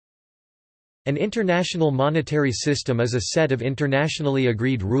An international monetary system is a set of internationally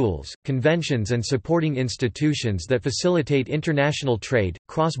agreed rules, conventions and supporting institutions that facilitate international trade,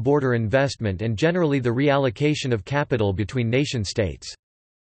 cross-border investment and generally the reallocation of capital between nation-states.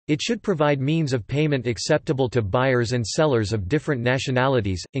 It should provide means of payment acceptable to buyers and sellers of different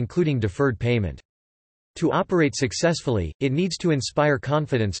nationalities, including deferred payment. To operate successfully, it needs to inspire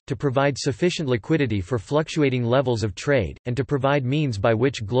confidence, to provide sufficient liquidity for fluctuating levels of trade, and to provide means by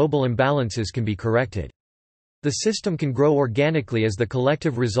which global imbalances can be corrected. The system can grow organically as the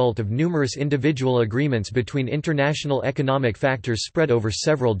collective result of numerous individual agreements between international economic factors spread over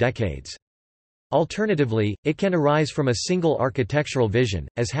several decades. Alternatively, it can arise from a single architectural vision,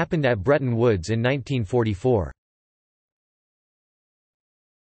 as happened at Bretton Woods in 1944.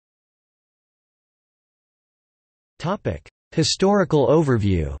 Historical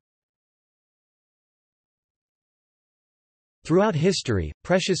overview. Throughout history,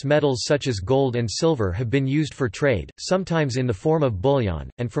 precious metals such as gold and silver have been used for trade, sometimes in the form of bullion,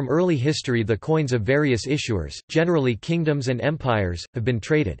 and from early history the coins of various issuers, generally kingdoms and empires, have been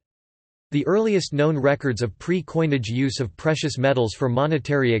traded. The earliest known records of pre-coinage use of precious metals for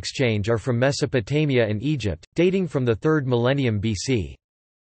monetary exchange are from Mesopotamia and Egypt, dating from the 3rd millennium BC.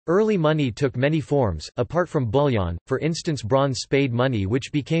 Early money took many forms, apart from bullion, for instance bronze spade money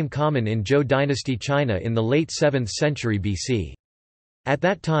which became common in Zhou dynasty China in the late 7th century BC. At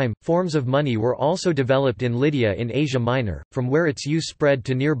that time, forms of money were also developed in Lydia in Asia Minor, from where its use spread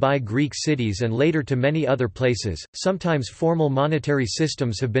to nearby Greek cities and later to many other places. Sometimes formal monetary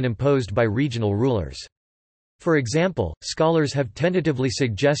systems have been imposed by regional rulers. For example, scholars have tentatively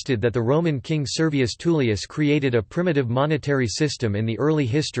suggested that the Roman king Servius Tullius created a primitive monetary system in the early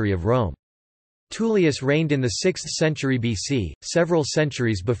history of Rome. Tullius reigned in the 6th century BC, several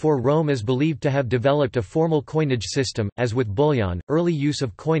centuries before Rome is believed to have developed a formal coinage system. As with bullion, early use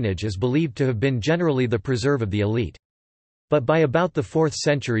of coinage is believed to have been generally the preserve of the elite. But by about the 4th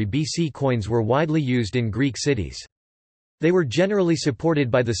century BC coins were widely used in Greek cities. They were generally supported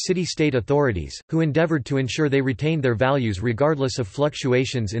by the city-state authorities, who endeavored to ensure they retained their values regardless of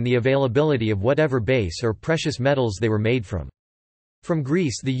fluctuations in the availability of whatever base or precious metals they were made from. From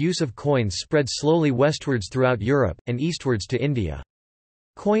Greece the use of coins spread slowly westwards throughout Europe, and eastwards to India.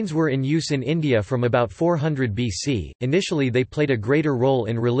 Coins were in use in India from about 400 BC. Initially they played a greater role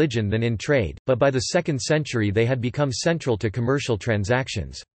in religion than in trade, but by the 2nd century they had become central to commercial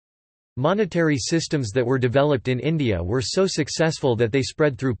transactions. Monetary systems that were developed in India were so successful that they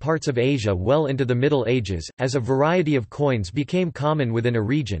spread through parts of Asia well into the Middle Ages. As a variety of coins became common within a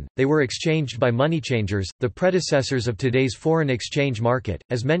region, they were exchanged by moneychangers, the predecessors of today's foreign exchange market,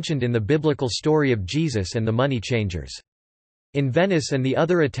 as mentioned in the biblical story of Jesus and the money changers. In Venice and the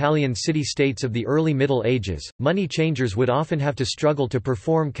other Italian city-states of the early Middle Ages, money changers would often have to struggle to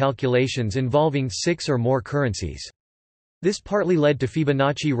perform calculations involving 6 or more currencies. This partly led to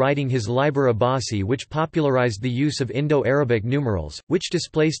Fibonacci writing his Liber Abbasi, which popularized the use of Indo-Arabic numerals, which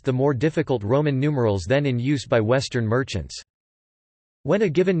displaced the more difficult Roman numerals then in use by Western merchants. When a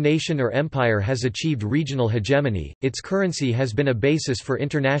given nation or empire has achieved regional hegemony, its currency has been a basis for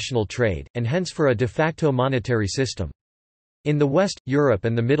international trade, and hence for a de facto monetary system. In the West, Europe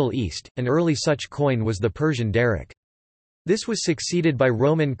and the Middle East, an early such coin was the Persian daric. This was succeeded by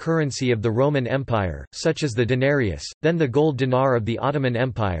Roman currency of the Roman Empire, such as the denarius, then the gold dinar of the Ottoman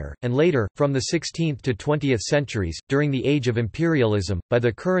Empire, and later, from the 16th to 20th centuries, during the Age of Imperialism, by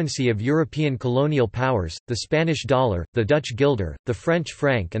the currency of European colonial powers, the Spanish dollar, the Dutch guilder, the French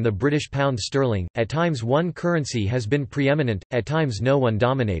franc and the British pound sterling. At times one currency has been preeminent, at times no one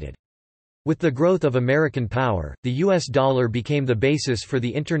dominated. With the growth of American power, the U.S. dollar became the basis for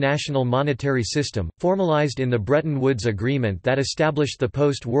the international monetary system, formalized in the Bretton Woods Agreement that established the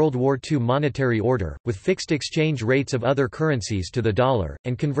post-World War II monetary order, with fixed exchange rates of other currencies to the dollar,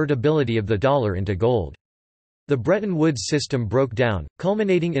 and convertibility of the dollar into gold. The Bretton Woods system broke down,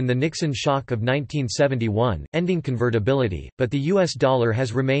 culminating in the Nixon shock of 1971, ending convertibility, but the U.S. dollar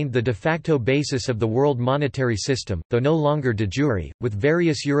has remained the de facto basis of the world monetary system, though no longer de jure, with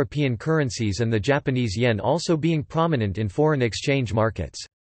various European currencies and the Japanese yen also being prominent in foreign exchange markets.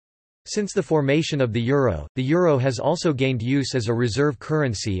 Since the formation of the euro has also gained use as a reserve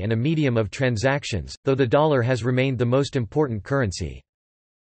currency and a medium of transactions, though the dollar has remained the most important currency.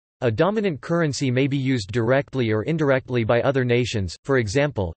 A dominant currency may be used directly or indirectly by other nations, for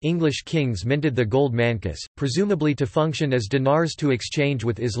example, English kings minted the gold mancus, presumably to function as dinars to exchange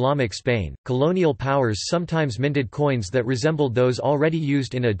with Islamic Spain. Colonial powers sometimes minted coins that resembled those already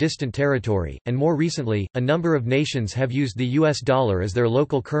used in a distant territory, and more recently, a number of nations have used the US dollar as their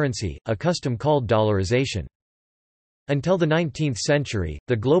local currency, a custom called dollarization. Until the 19th century,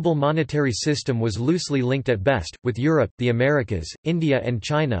 the global monetary system was loosely linked at best, with Europe, the Americas, India and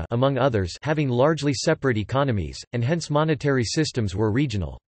China among others having largely separate economies, and hence monetary systems were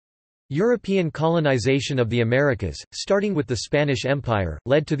regional. European colonization of the Americas, starting with the Spanish Empire,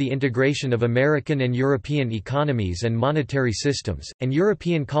 led to the integration of American and European economies and monetary systems, and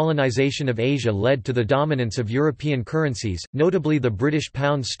European colonization of Asia led to the dominance of European currencies, notably the British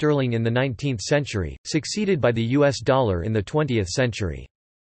pound sterling in the 19th century, succeeded by the US dollar in the 20th century.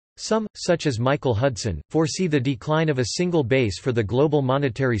 Some, such as Michael Hudson, foresee the decline of a single base for the global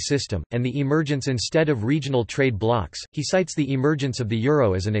monetary system, and the emergence instead of regional trade blocs. He cites the emergence of the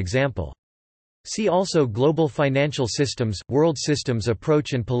euro as an example. See also Global financial systems, world systems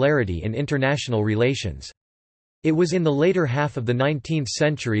approach and polarity in international relations. It was in the later half of the 19th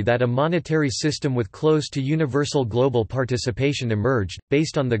century that a monetary system with close to universal global participation emerged,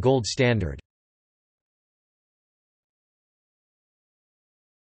 based on the gold standard.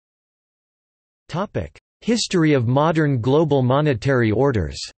 History of modern global monetary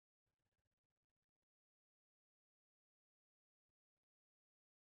orders.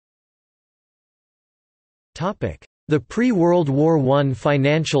 The pre-World War I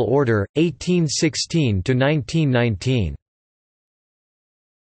financial order, 1816–1919.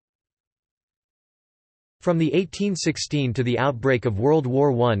 From the 1816 to the outbreak of World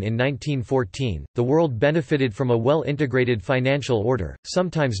War I in 1914, the world benefited from a well-integrated financial order,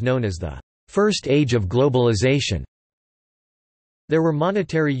 sometimes known as the First Age of Globalization. There were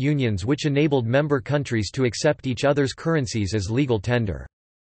monetary unions which enabled member countries to accept each other's currencies as legal tender.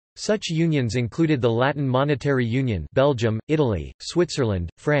 Such unions included the Latin Monetary Union Belgium, Italy, Switzerland,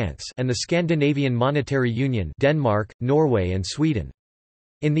 France and the Scandinavian Monetary Union Denmark, Norway and Sweden.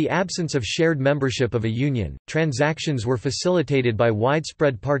 In the absence of shared membership of a union, transactions were facilitated by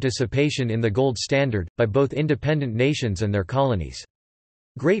widespread participation in the gold standard, by both independent nations and their colonies.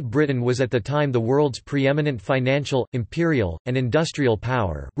 Great Britain was at the time the world's preeminent financial, imperial, and industrial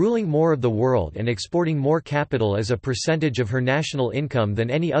power, ruling more of the world and exporting more capital as a percentage of her national income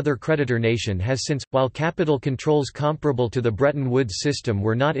than any other creditor nation has since. While capital controls comparable to the Bretton Woods system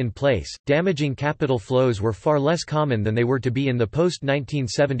were not in place, damaging capital flows were far less common than they were to be in the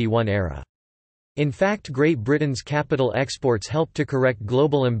post-1971 era. In fact, Great Britain's capital exports helped to correct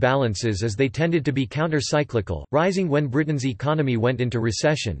global imbalances as they tended to be counter-cyclical, rising when Britain's economy went into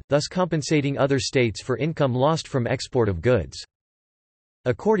recession, thus compensating other states for income lost from export of goods.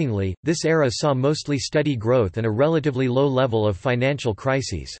 Accordingly, this era saw mostly steady growth and a relatively low level of financial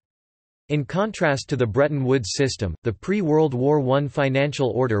crises. In contrast to the Bretton Woods system, the pre-World War I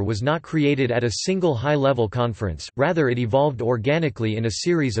financial order was not created at a single high-level conference, rather it evolved organically in a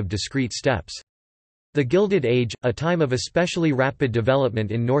series of discrete steps. The Gilded Age, a time of especially rapid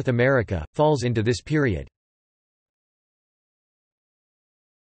development in North America, falls into this period.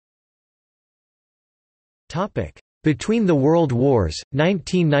 Between the World Wars,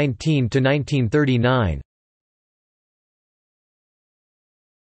 1919–1939.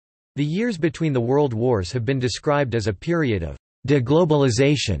 The years between the World Wars have been described as a period of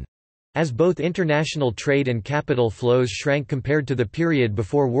deglobalization, as both international trade and capital flows shrank compared to the period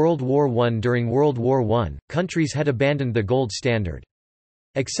before World War I. During World War I, countries had abandoned the gold standard.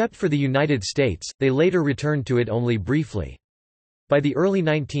 Except for the United States, they later returned to it only briefly. By the early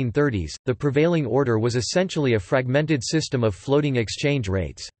 1930s, the prevailing order was essentially a fragmented system of floating exchange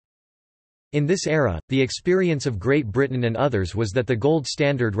rates. In this era, the experience of Great Britain and others was that the gold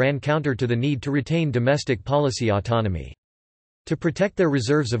standard ran counter to the need to retain domestic policy autonomy. To protect their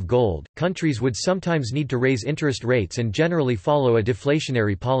reserves of gold, countries would sometimes need to raise interest rates and generally follow a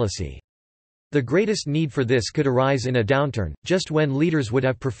deflationary policy. The greatest need for this could arise in a downturn, just when leaders would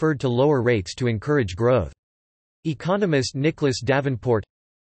have preferred to lower rates to encourage growth. Economist Nicholas Davenport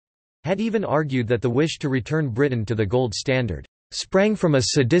had even argued that the wish to return Britain to the gold standard sprang from a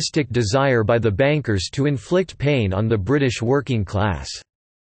sadistic desire by the bankers to inflict pain on the British working class.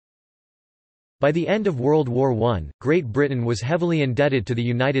 By the end of World War I, Great Britain was heavily indebted to the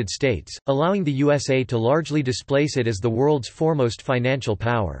United States, allowing the USA to largely displace it as the world's foremost financial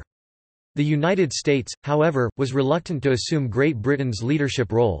power. The United States, however, was reluctant to assume Great Britain's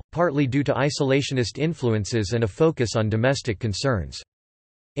leadership role, partly due to isolationist influences and a focus on domestic concerns.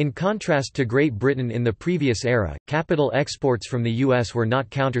 In contrast to Great Britain in the previous era, capital exports from the U.S. were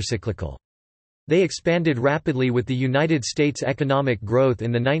not countercyclical. They expanded rapidly with the United States' economic growth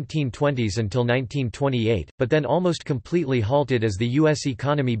in the 1920s until 1928, but then almost completely halted as the U.S.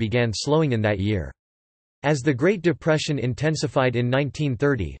 economy began slowing in that year. As the Great Depression intensified in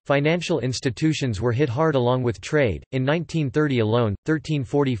 1930, financial institutions were hit hard along with trade. In 1930 alone,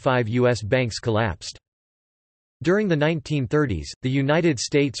 1345 U.S. banks collapsed. During the 1930s, the United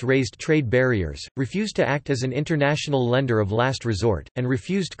States raised trade barriers, refused to act as an international lender of last resort, and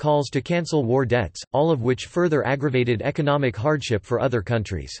refused calls to cancel war debts, all of which further aggravated economic hardship for other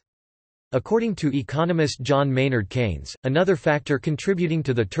countries. According to economist John Maynard Keynes, another factor contributing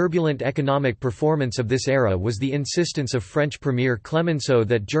to the turbulent economic performance of this era was the insistence of French Premier Clemenceau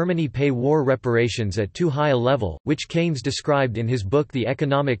that Germany pay war reparations at too high a level, which Keynes described in his book The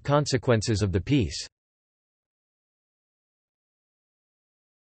Economic Consequences of the Peace.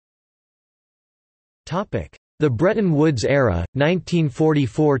 The Bretton Woods Era,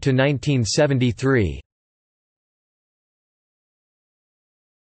 1944–1973.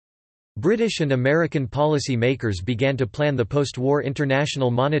 British and American policy makers began to plan the post-war international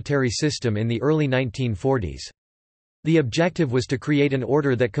monetary system in the early 1940s. The objective was to create an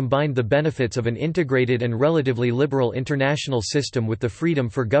order that combined the benefits of an integrated and relatively liberal international system with the freedom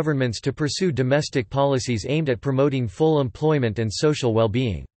for governments to pursue domestic policies aimed at promoting full employment and social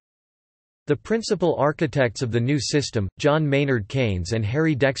well-being. The principal architects of the new system, John Maynard Keynes and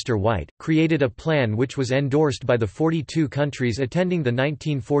Harry Dexter White, created a plan which was endorsed by the 42 countries attending the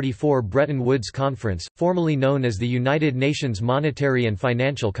 1944 Bretton Woods Conference, formerly known as the United Nations Monetary and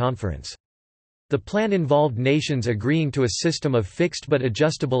Financial Conference. The plan involved nations agreeing to a system of fixed but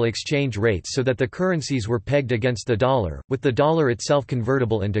adjustable exchange rates so that the currencies were pegged against the dollar, with the dollar itself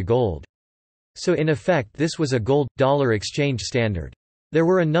convertible into gold. So in effect this was a gold-dollar exchange standard. There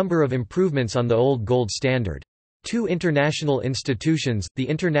were a number of improvements on the old gold standard. Two international institutions, the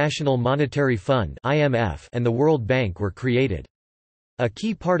International Monetary Fund (IMF) and the World Bank, were created. A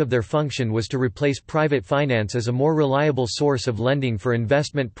key part of their function was to replace private finance as a more reliable source of lending for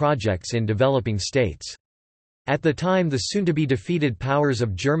investment projects in developing states. At the time, the soon-to-be defeated powers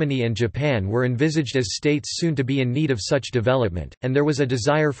of Germany and Japan were envisaged as states soon to be in need of such development, and there was a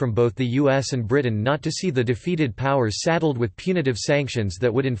desire from both the US and Britain not to see the defeated powers saddled with punitive sanctions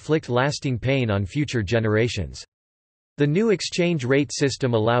that would inflict lasting pain on future generations. The new exchange rate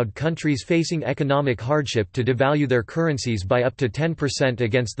system allowed countries facing economic hardship to devalue their currencies by up to 10%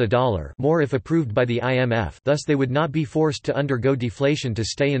 against the dollar, more if approved by the IMF, thus they would not be forced to undergo deflation to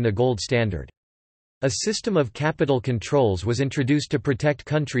stay in the gold standard. A system of capital controls was introduced to protect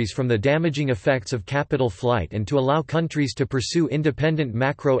countries from the damaging effects of capital flight and to allow countries to pursue independent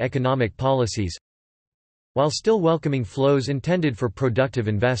macroeconomic policies, while still welcoming flows intended for productive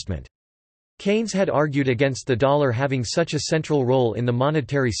investment. Keynes had argued against the dollar having such a central role in the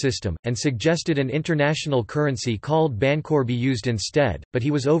monetary system, and suggested an international currency called Bancor be used instead, but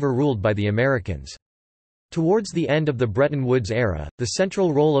he was overruled by the Americans. Towards the end of the Bretton Woods era, the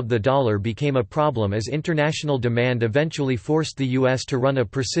central role of the dollar became a problem as international demand eventually forced the U.S. to run a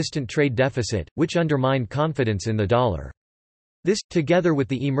persistent trade deficit, which undermined confidence in the dollar. This, together with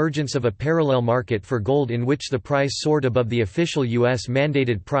the emergence of a parallel market for gold in which the price soared above the official U.S.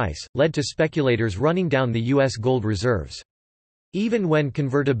 mandated price, led to speculators running down the U.S. gold reserves. Even when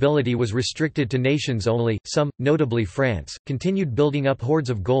convertibility was restricted to nations only, some, notably France, continued building up hoards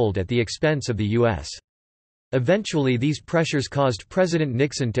of gold at the expense of the U.S. Eventually these pressures caused President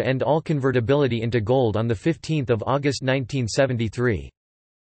Nixon to end all convertibility into gold on 15 August 1973.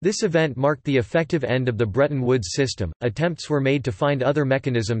 This event marked the effective end of the Bretton Woods system. Attempts were made to find other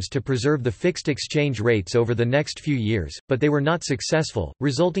mechanisms to preserve the fixed exchange rates over the next few years, but they were not successful,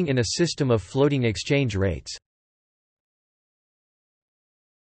 resulting in a system of floating exchange rates.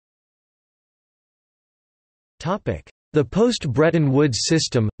 The post-Bretton Woods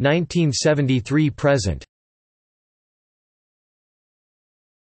system, 1973–present.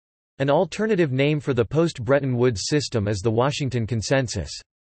 An alternative name for the post-Bretton Woods system is the Washington Consensus.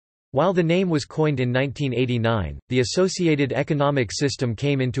 While the name was coined in 1989, the associated economic system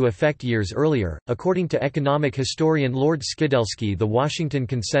came into effect years earlier. According to economic historian Lord Skidelsky, the Washington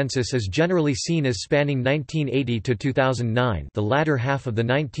Consensus is generally seen as spanning 1980 to 2009, the latter half of the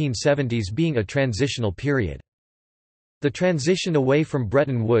 1970s being a transitional period. The transition away from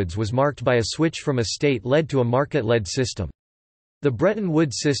Bretton Woods was marked by a switch from a state-led to a market-led system. The Bretton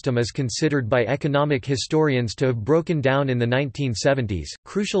Woods system is considered by economic historians to have broken down in the 1970s,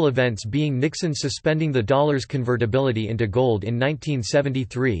 crucial events being Nixon suspending the dollar's convertibility into gold in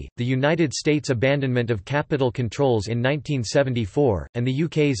 1973, the United States' abandonment of capital controls in 1974, and the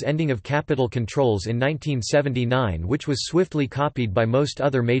UK's ending of capital controls in 1979, which was swiftly copied by most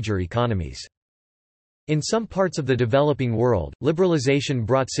other major economies. In some parts of the developing world, liberalization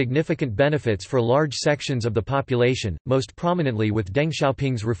brought significant benefits for large sections of the population, most prominently with Deng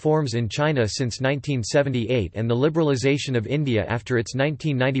Xiaoping's reforms in China since 1978 and the liberalization of India after its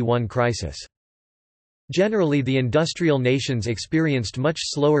 1991 crisis. Generally, the industrial nations experienced much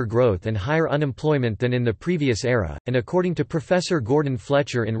slower growth and higher unemployment than in the previous era, and according to Professor Gordon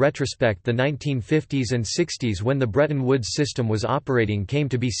Fletcher, in retrospect, the 1950s and 60s, when the Bretton Woods system was operating, came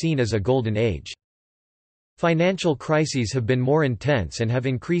to be seen as a golden age. Financial crises have been more intense and have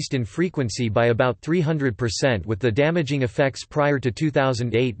increased in frequency by about 300%, with the damaging effects prior to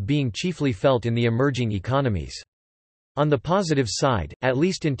 2008 being chiefly felt in the emerging economies. On the positive side, at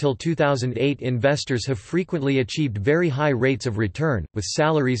least until 2008, investors have frequently achieved very high rates of return, with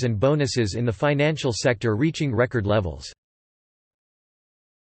salaries and bonuses in the financial sector reaching record levels.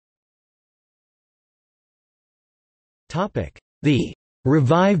 The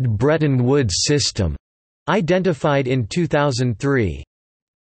revived Bretton Woods system, identified in 2003.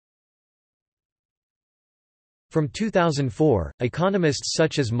 From 2004, economists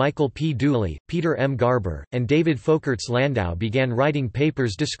such as Michael P. Dooley, Peter M. Garber, and David Folkerts-Landau began writing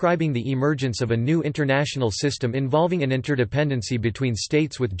papers describing the emergence of a new international system involving an interdependency between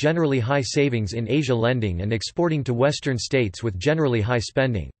states with generally high savings in Asia lending and exporting to Western states with generally high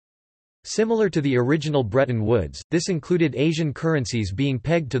spending. Similar to the original Bretton Woods, this included Asian currencies being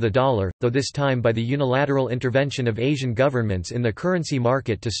pegged to the dollar, though this time by the unilateral intervention of Asian governments in the currency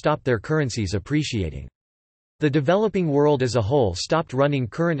market to stop their currencies appreciating. The developing world as a whole stopped running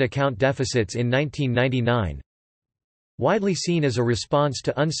current account deficits in 1999, widely seen as a response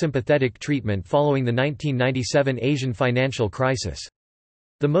to unsympathetic treatment following the 1997 Asian financial crisis.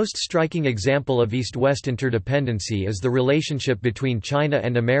 The most striking example of East-West interdependency is the relationship between China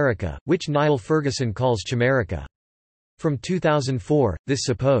and America, which Niall Ferguson calls Chimerica. From 2004, this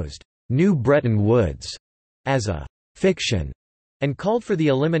supposed new Bretton Woods as a fiction, and called for the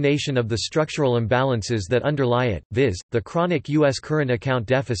elimination of the structural imbalances that underlie it, viz., the chronic U.S. current account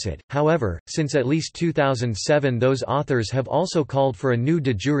deficit. However, since at least 2007, those authors have also called for a new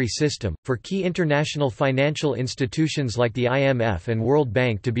de jure system, for key international financial institutions like the IMF and World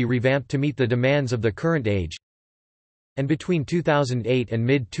Bank to be revamped to meet the demands of the current age. And between 2008 and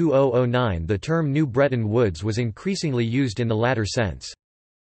mid-2009, the term New Bretton Woods was increasingly used in the latter sense.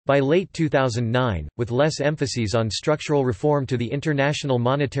 By late 2009, with less emphases on structural reform to the international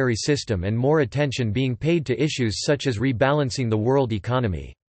monetary system and more attention being paid to issues such as rebalancing the world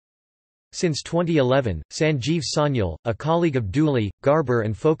economy. Since 2011, Sanjeev Sanyal, a colleague of Dooley, Garber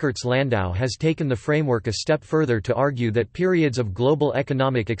and Folkerts-Landau, has taken the framework a step further to argue that periods of global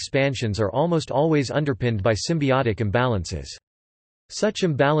economic expansions are almost always underpinned by symbiotic imbalances. Such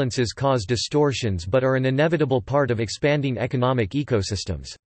imbalances cause distortions but are an inevitable part of expanding economic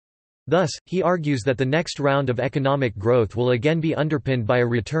ecosystems. Thus, he argues that the next round of economic growth will again be underpinned by a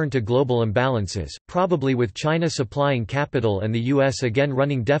return to global imbalances, probably with China supplying capital and the U.S. again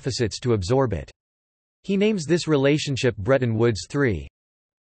running deficits to absorb it. He names this relationship Bretton Woods 3.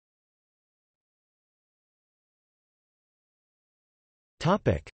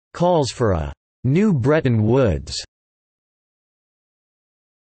 Calls for a new Bretton Woods.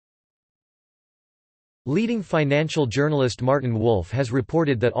 Leading financial journalist Martin Wolf has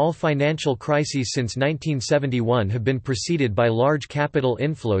reported that all financial crises since 1971 have been preceded by large capital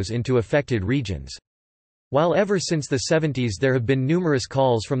inflows into affected regions. While ever since the 70s there have been numerous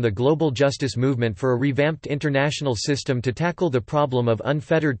calls from the global justice movement for a revamped international system to tackle the problem of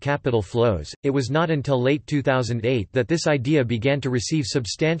unfettered capital flows, it was not until late 2008 that this idea began to receive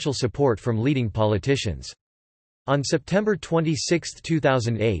substantial support from leading politicians. On September 26,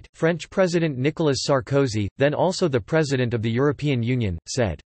 2008, French President Nicolas Sarkozy, then also the President of the European Union,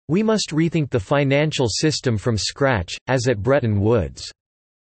 said, "We must rethink the financial system from scratch, as at Bretton Woods."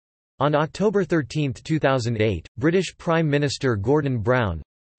 On October 13, 2008, British Prime Minister Gordon Brown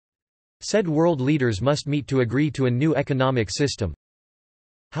said world leaders must meet to agree to a new economic system.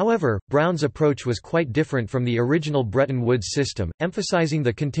 However, Brown's approach was quite different from the original Bretton Woods system, emphasizing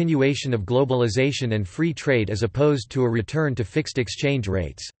the continuation of globalization and free trade as opposed to a return to fixed exchange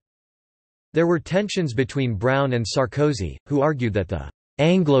rates. There were tensions between Brown and Sarkozy, who argued that the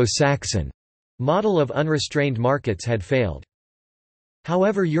Anglo-Saxon model of unrestrained markets had failed.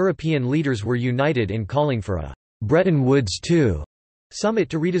 However, European leaders were united in calling for a Bretton Woods II summit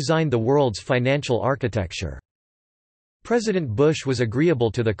to redesign the world's financial architecture. President Bush was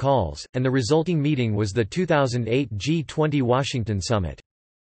agreeable to the calls, and the resulting meeting was the 2008 G20 Washington Summit.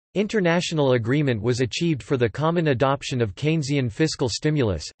 International agreement was achieved for the common adoption of Keynesian fiscal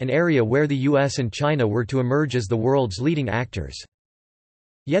stimulus, an area where the US and China were to emerge as the world's leading actors.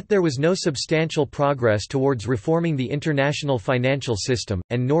 Yet there was no substantial progress towards reforming the international financial system,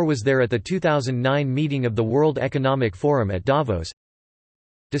 and nor was there at the 2009 meeting of the World Economic Forum at Davos.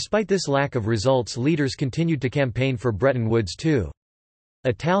 Despite this lack of results, leaders continued to campaign for Bretton Woods II.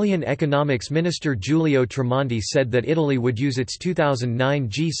 Italian economics minister Giulio Tremonti said that Italy would use its 2009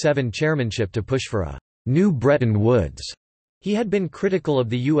 G7 chairmanship to push for a new Bretton Woods. He had been critical of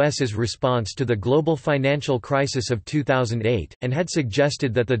the U.S.'s response to the global financial crisis of 2008, and had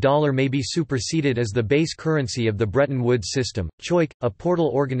suggested that the dollar may be superseded as the base currency of the Bretton Woods system. CHOIC, a portal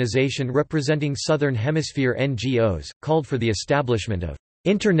organization representing Southern Hemisphere NGOs, called for the establishment of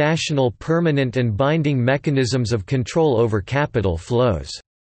international permanent and binding mechanisms of control over capital flows,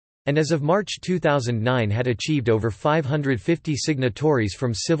 and as of March 2009 had achieved over 550 signatories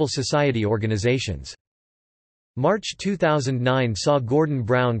from civil society organizations. March 2009 saw Gordon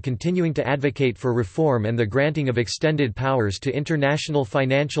Brown continuing to advocate for reform and the granting of extended powers to international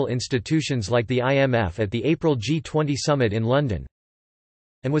financial institutions like the IMF at the April G20 summit in London,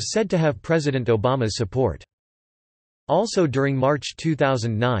 and was said to have President Obama's support. Also during March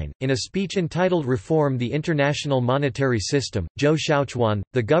 2009, in a speech entitled Reform the International Monetary System, Zhou Xiaochuan,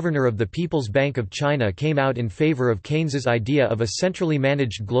 the governor of the People's Bank of China, came out in favor of Keynes's idea of a centrally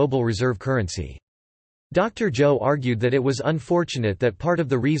managed global reserve currency. Dr. Zhou argued that it was unfortunate that part of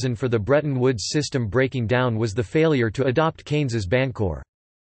the reason for the Bretton Woods system breaking down was the failure to adopt Keynes's Bancor.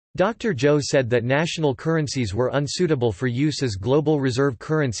 Dr. Zhou said that national currencies were unsuitable for use as global reserve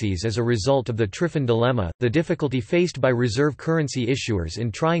currencies as a result of the Triffin dilemma, the difficulty faced by reserve currency issuers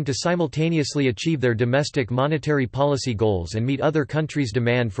in trying to simultaneously achieve their domestic monetary policy goals and meet other countries'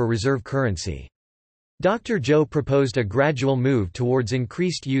 demand for reserve currency. Dr. Zhou proposed a gradual move towards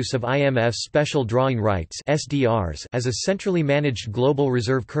increased use of IMF's special drawing rights (SDRs) as a centrally managed global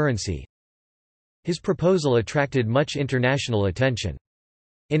reserve currency. His proposal attracted much international attention.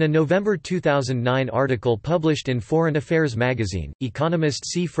 In a November 2009 article published in Foreign Affairs magazine, economist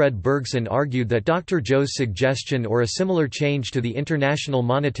C. Fred Bergson argued that Dr. Zhou's suggestion or a similar change to the international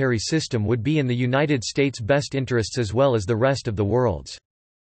monetary system would be in the United States' best interests as well as the rest of the world's.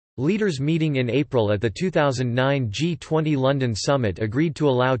 Leaders meeting in April at the 2009 G20 London summit agreed to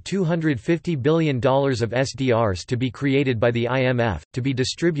allow $250 billion of SDRs to be created by the IMF, to be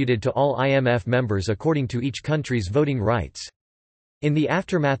distributed to all IMF members according to each country's voting rights. In the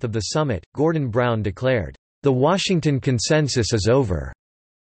aftermath of the summit, Gordon Brown declared, "The Washington Consensus is over."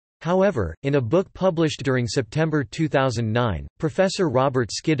 However, in a book published during September 2009, Professor Robert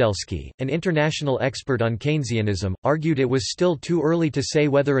Skidelsky, an international expert on Keynesianism, argued it was still too early to say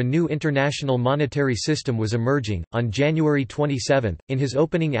whether a new international monetary system was emerging. On January 27, in his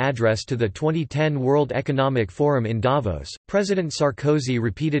opening address to the 2010 World Economic Forum in Davos, President Sarkozy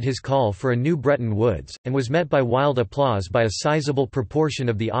repeated his call for a new Bretton Woods, and was met by wild applause by a sizable proportion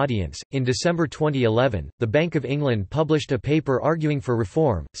of the audience. In December 2011, the Bank of England published a paper arguing for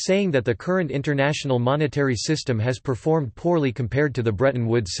reform, saying that the current international monetary system has performed poorly compared to the Bretton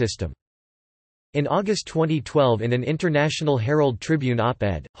Woods system. In August 2012, in an International Herald Tribune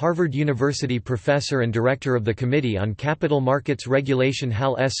op-ed, Harvard University professor and director of the Committee on Capital Markets Regulation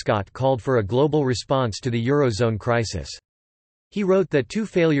Hal S. Scott called for a global response to the Eurozone crisis. He wrote that two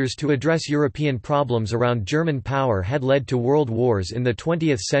failures to address European problems around German power had led to world wars in the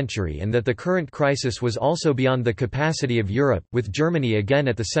 20th century and that the current crisis was also beyond the capacity of Europe, with Germany again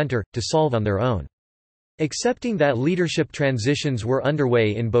at the center, to solve on their own. Accepting that leadership transitions were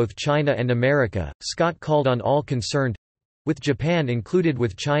underway in both China and America, Scott called on all concerned—with Japan included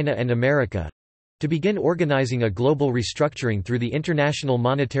with China and America— to begin organizing a global restructuring through the International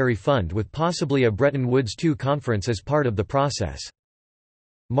Monetary Fund with possibly a Bretton Woods II conference as part of the process.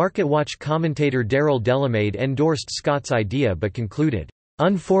 MarketWatch commentator Daryl Delamaid endorsed Scott's idea but concluded,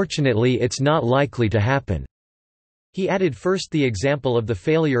 "Unfortunately it's not likely to happen." He added first the example of the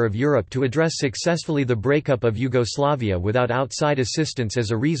failure of Europe to address successfully the breakup of Yugoslavia without outside assistance as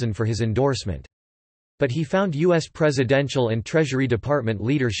a reason for his endorsement. But he found U.S. presidential and Treasury Department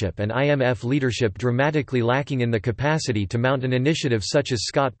leadership and IMF leadership dramatically lacking in the capacity to mount an initiative such as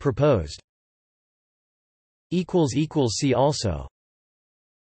Scott proposed. See also